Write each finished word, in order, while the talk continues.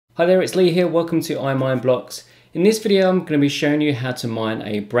Hi there, it's Lee here. Welcome to iMineBlocks. In this video, I'm going to be showing you how to mine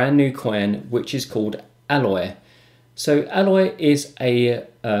a brand new coin, which is called Alloy. So Alloy is a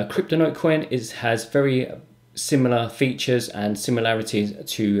Cryptonote coin. It has very similar features and similarities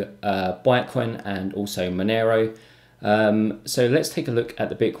to Bitcoin and also Monero. So let's take a look at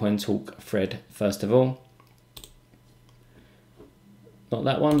the Bitcointalk thread first of all. Not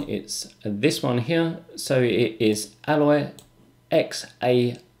that one, it's this one here. So it is Alloy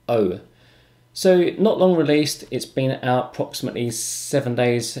XAO. So not long released, it's been out approximately 7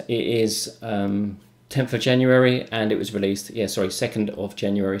 days. It is 10th of January and it was released, 2nd of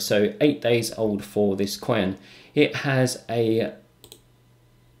January. So 8 days old for this coin. It has a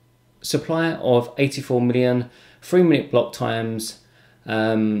supply of 84 million 3-minute block times,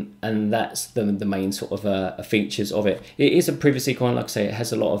 and that's the main sort of features of it. It is a privacy coin, like I say. It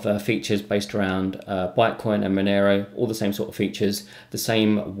has a lot of features based around Bitcoin and Monero, all the same sort of features, the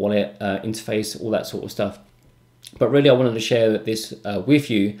same wallet interface, all that sort of stuff. But really I wanted to share this with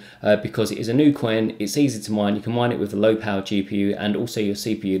you because it is a new coin. It's easy to mine. You can mine it with a low power GPU and also your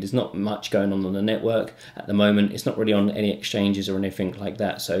CPU. There's not much going on the network at the moment. It's not really on any exchanges or anything like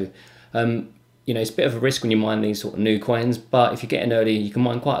that. So you know, it's a bit of a risk when you mine these sort of new coins, but if you get in early, you can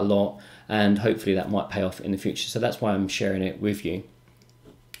mine quite a lot, and hopefully that might pay off in the future. So that's why I'm sharing it with you.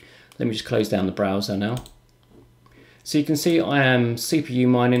 Let me just close down the browser now. So you can see I am CPU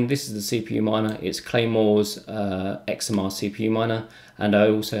mining. This is the CPU miner. It's Claymores XMR CPU miner, and I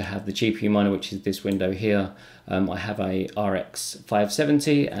also have the GPU miner, which is this window here. I have a RX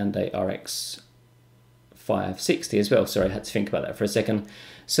 570 and a RX 560 as well. Sorry, I had to think about that for a second.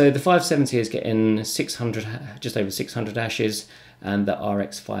 So the 570 is getting 600, just over 600 hashes, and the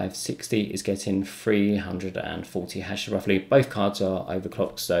RX 560 is getting 340 hashes roughly. Both cards are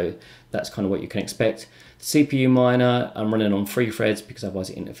overclocked, so that's kind of what you can expect. The CPU miner, I'm running on 3 threads because otherwise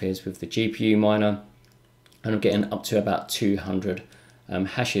it interferes with the GPU miner, and I'm getting up to about 200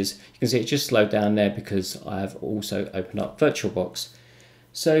 hashes. You can see it just slowed down there because I've also opened up VirtualBox.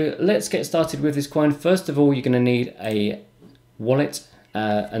 So let's get started with this coin. First of all, you're going to need a wallet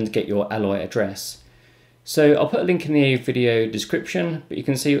and get your Alloy address. So I'll put a link in the video description, but you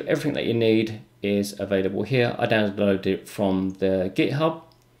can see everything that you need is available here. I downloaded it from the Github,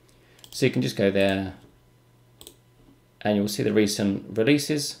 so you can just go there and you'll see the recent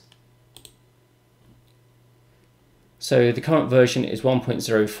releases. So the current version is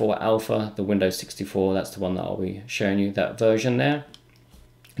 1.04 alpha, the Windows 64, that's the one that I'll be showing you, that version there.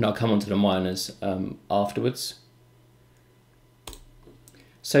 And I'll come on to the miners afterwards.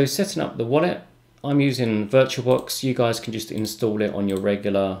 So setting up the wallet, I'm using VirtualBox. You guys can just install it on your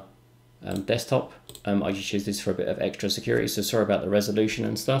regular desktop. I just use this for a bit of extra security, so sorry about the resolution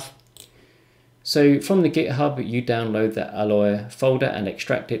and stuff. So from the GitHub, you download the Alloy folder and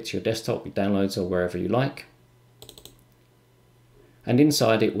extract it to your desktop, your downloads, or wherever you like. And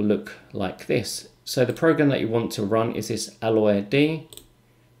inside it will look like this. So the program that you want to run is this Alloy D.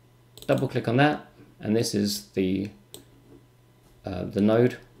 Double click on that, and this is the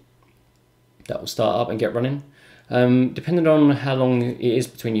node that will start up and get running. Depending on how long it is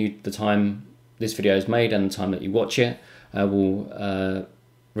between the time this video is made and the time that you watch it, will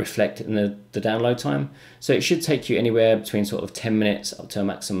reflect in the download time. So it should take you anywhere between sort of 10 minutes up to a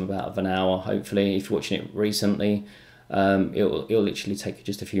maximum of an hour. Hopefully, if you're watching it recently, it'll literally take you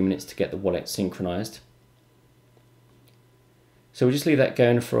just a few minutes to get the wallet synchronized. So we'll just leave that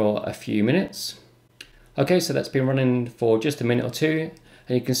going for a few minutes. Okay, so that's been running for just a minute or two,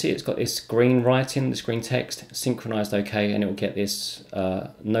 and you can see it's got this green writing, this green text, synchronized okay, and it will get this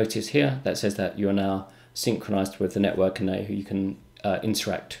notice here that says that you are now synchronized with the network and now you can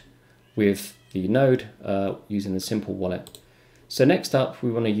interact with the node using the simple wallet. So next up,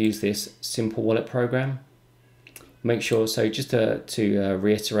 we want to use this simple wallet program. Make sure, so just to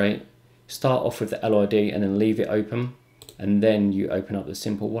reiterate, start off with the Alloy D and then leave it open, and then you open up the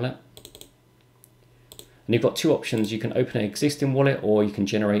simple wallet. And you've got two options. You can open an existing wallet, or you can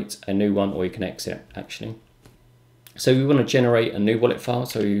generate a new one, or you can exit actually. So we want to generate a new wallet file,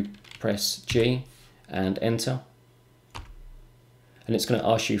 so you press G and enter. And it's going to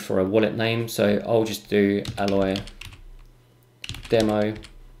ask you for a wallet name, so I'll just do Alloy demo.bim.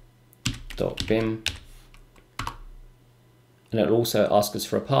 And it'll also ask us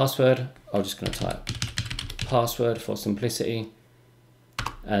for a password. I'm just going to type password for simplicity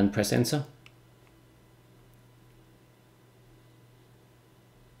and press enter.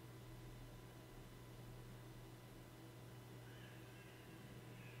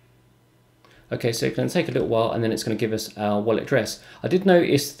 Okay, so it's going to take a little while and then it's going to give us our wallet address. I did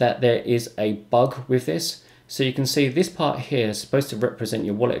notice that there is a bug with this. So you can see this part here is supposed to represent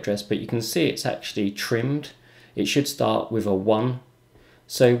your wallet address, but you can see it's actually trimmed. It should start with a 1.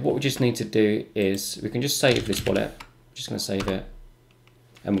 So what we just need to do is we can just save this wallet. I'm just going to save it,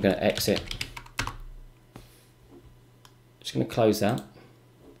 and we're going to exit. Just going to close that,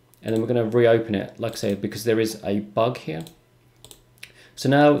 and then we're going to reopen it, like I said, because there is a bug here. So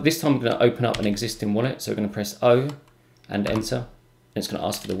now this time we're going to open up an existing wallet. So we're going to press O and enter, and it's going to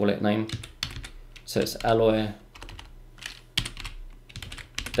ask for the wallet name. So it's alloy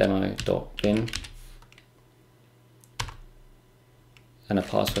demo.bin and a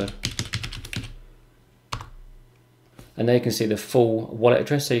password. And there you can see the full wallet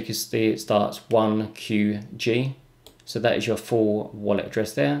address. So you can see it starts 1QG. So that is your full wallet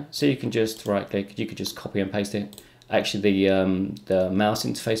address there. So you can just right click, you could just copy and paste it. Actually the mouse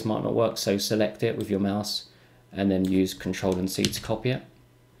interface might not work, so select it with your mouse and then use Control and C to copy it.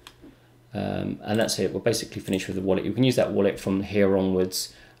 And that's it. We're basically finished with the wallet. You can use that wallet from here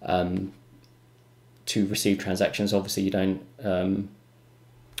onwards to receive transactions. Obviously you don't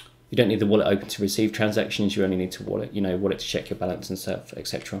need the wallet open to receive transactions. You only need to wallet to check your balance and stuff,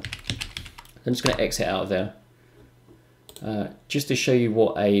 etc. I'm just going to exit out of there. Just to show you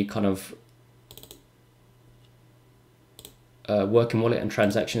what a kind of working wallet and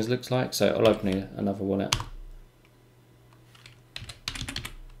transactions looks like. So I'll open another wallet.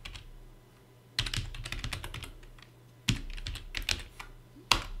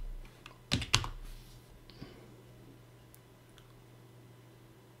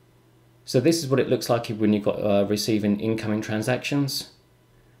 So this is what it looks like when you've got receiving incoming transactions.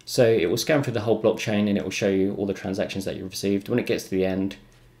 So it will scan through the whole blockchain and it will show you all the transactions that you've received. When it gets to the end,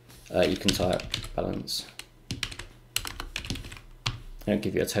 you can type balance. And it'll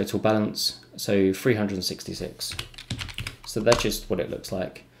give you a total balance, so 366. So that's just what it looks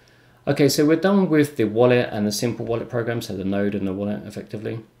like. Okay, so we're done with the wallet and the simple wallet program, so the node and the wallet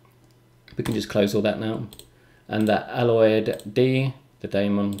effectively. We can just close all that now. And that alloyed D, the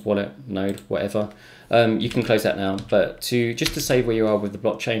daemon, wallet, node, whatever, you can close that now. But just to save where you are with the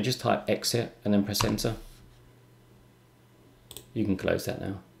blockchain, just type exit and then press enter. You can close that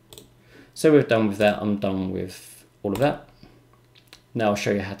now. So we're done with that. I'm done with all of that. Now I'll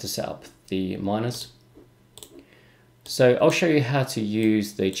show you how to set up the miners. So I'll show you how to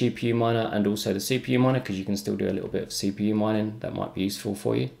use the GPU miner and also the CPU miner, because you can still do a little bit of CPU mining. That might be useful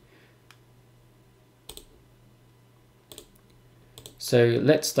for you. So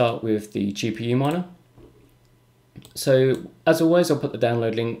let's start with the GPU miner. So as always, I'll put the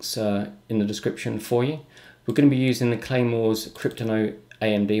download links in the description for you. We're going to be using the Claymores Cryptonote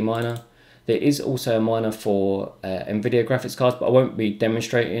AMD miner. There is also a miner for Nvidia graphics cards, but I won't be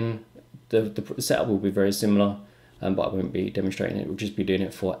demonstrating. The setup will be very similar, but I won't be demonstrating it. We'll just be doing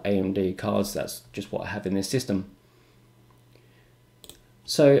it for AMD cards. That's just what I have in this system.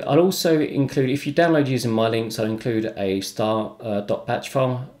 So I'll also include, if you download using my links, I'll include a star.batch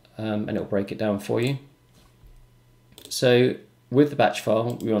file and it'll break it down for you. So with the batch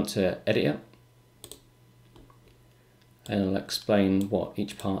file, we want to edit it. And I'll explain what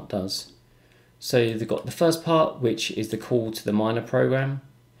each part does. So you've got the first part, which is the call to the miner program.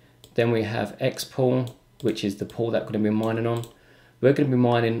 Then we have xpool, which is the pool that we're going to be mining on. We're going to be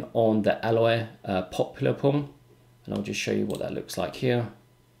mining on the Alloy popular pool. And I'll just show you what that looks like here.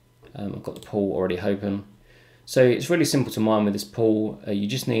 I've got the pool already open. So it's really simple to mine with this pool. You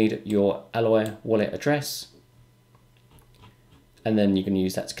just need your Alloy wallet address. And then you can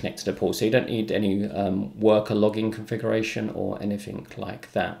use that to connect to the pool. So you don't need any worker login configuration or anything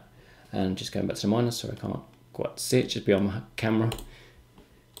like that. And just going back to the miner, so I can't quite see it, just be on my camera.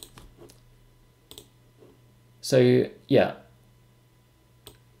 So yeah.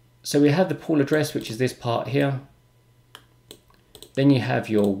 So we have the pool address, which is this part here. Then you have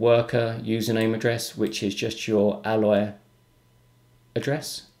your worker username address, which is just your Alloy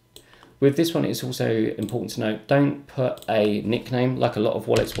address. With this one, it's also important to note, don't put a nickname, like a lot of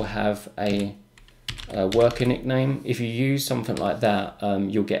wallets will have a worker nickname. If you use something like that,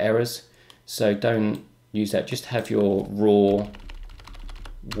 you'll get errors. So don't use that, just have your raw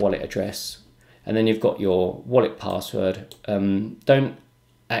wallet address. And then you've got your wallet password. Don't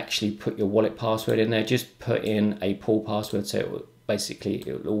actually put your wallet password in there, just put in a pool password, so it will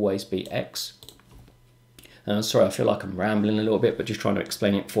always be X. Sorry, I feel like I'm rambling a little bit, but just trying to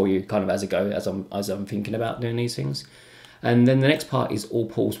explain it for you kind of as I go, as I'm thinking about doing these things. And then the next part is all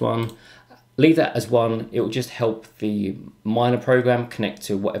pools 1. Leave that as 1. It will just help the miner program connect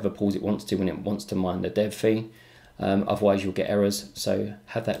to whatever pools it wants to when it wants to mine the dev fee. Otherwise you'll get errors, so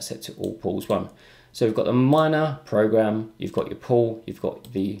have that set to all pools 1. So we've got the miner program, you've got your pool, you've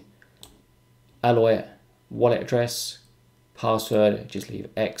got the Alloy wallet address, password, just leave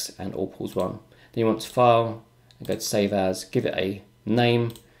X and all pools 1. Then you want to file and go to save as, give it a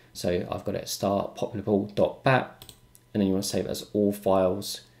name. So I've got it start popularpool.bat, and then you want to save it as all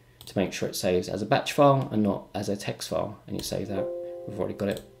files to make sure it saves as a batch file and not as a text file, and you save that. We've already got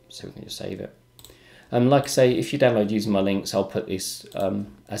it, so we can just save it. Like I say, if you download using my links, I'll put this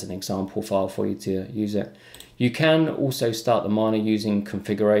as an example file for you to use it. You can also start the miner using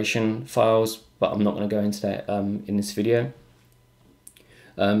configuration files, but I'm not going to go into that in this video.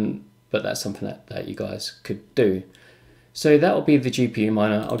 But that's something that you guys could do. So that will be the GPU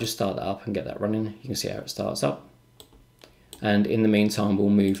miner. I'll just start that up and get that running. You can see how it starts up. And in the meantime, we'll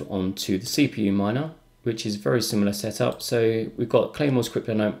move on to the CPU miner, which is very similar setup. So we've got Claymores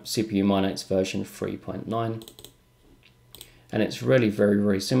Cryptonote CPU miner, it's version 3.9. And it's really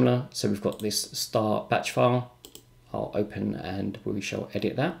very similar. So we've got this start batch file. I'll open and we shall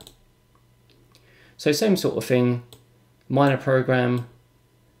edit that. So same sort of thing, miner program,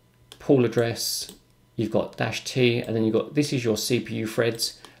 pool address, you've got -T, and then you've got, this is your CPU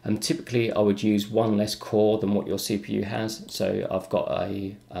threads. Typically I would use one less core than what your CPU has. So I've got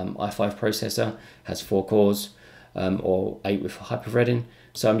a i5 processor, has 4 cores, or 8 with hyperthreading.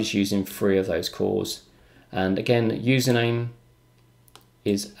 So I'm just using 3 of those cores. And again, username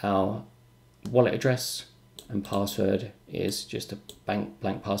is our wallet address, and password is just a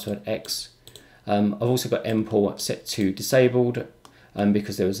blank password X. I've also got mport set to disabled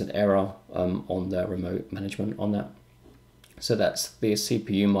because there was an error on the remote management on that. So that's the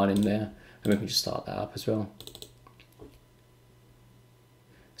CPU mining there, and we can just start that up as well.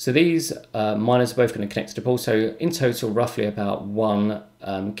 So these miners are both going to connect to the pool. So in total, roughly about 1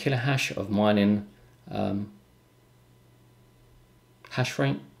 kilohash of mining hash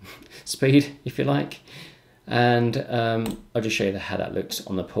rate, speed, if you like. And I'll just show you how that looks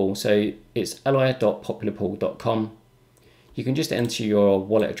on the pool. So it's alloy.popularpool.com. You can just enter your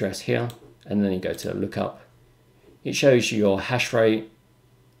wallet address here, and then you go to lookup. It shows you your hash rate,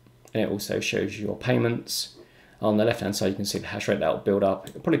 and it also shows you your payments. On the left hand side, you can see the hash rate that will build up.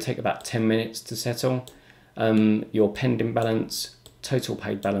 It'll probably take about 10 minutes to settle. Your pending balance, total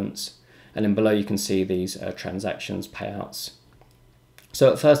paid balance, and then below you can see these transactions, payouts.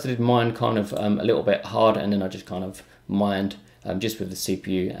 So at first I did mine kind of a little bit hard, and then I just kind of mined just with the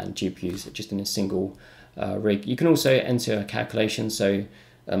CPU and GPUs just in a single rig. You can also enter a calculation. So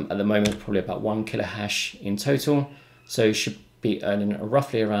at the moment, probably about 1 kilohash in total. So you should be earning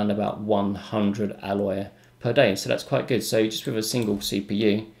roughly around about 100 alloy per day. So that's quite good. So just with a single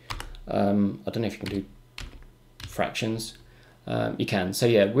CPU, I don't know if you can do fractions. You can. So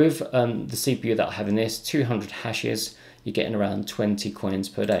yeah, with the CPU that I have in this, 200 hashes, you're getting around 20 coins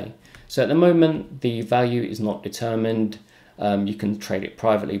per day. So at the moment, the value is not determined. You can trade it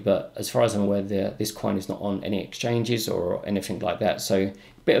privately, but as far as I'm aware, this coin is not on any exchanges or anything like that. So a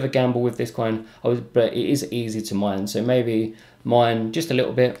bit of a gamble with this coin, but it is easy to mine. So maybe mine just a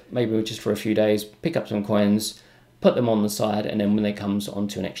little bit, maybe just for a few days, pick up some coins, put them on the side, and then when they comes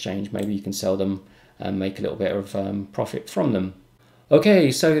onto an exchange, maybe you can sell them and make a little bit of profit from them.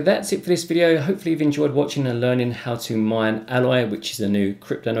 Okay, so that's it for this video. Hopefully you've enjoyed watching and learning how to mine Alloy, which is a new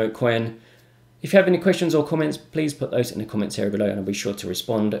Cryptonote coin. If you have any questions or comments, please put those in the comments area below and I'll be sure to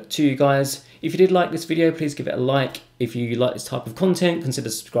respond to you guys. If you did like this video, please give it a like. If you like this type of content, consider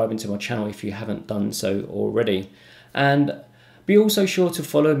subscribing to my channel if you haven't done so already. And be also sure to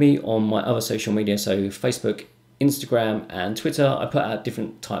follow me on my other social media, so Facebook, Instagram and Twitter. I put out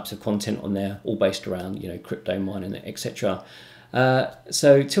different types of content on there, all based around, crypto mining, etc.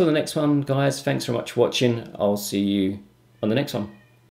 So till the next one, guys, thanks very much for watching. I'll see you on the next one.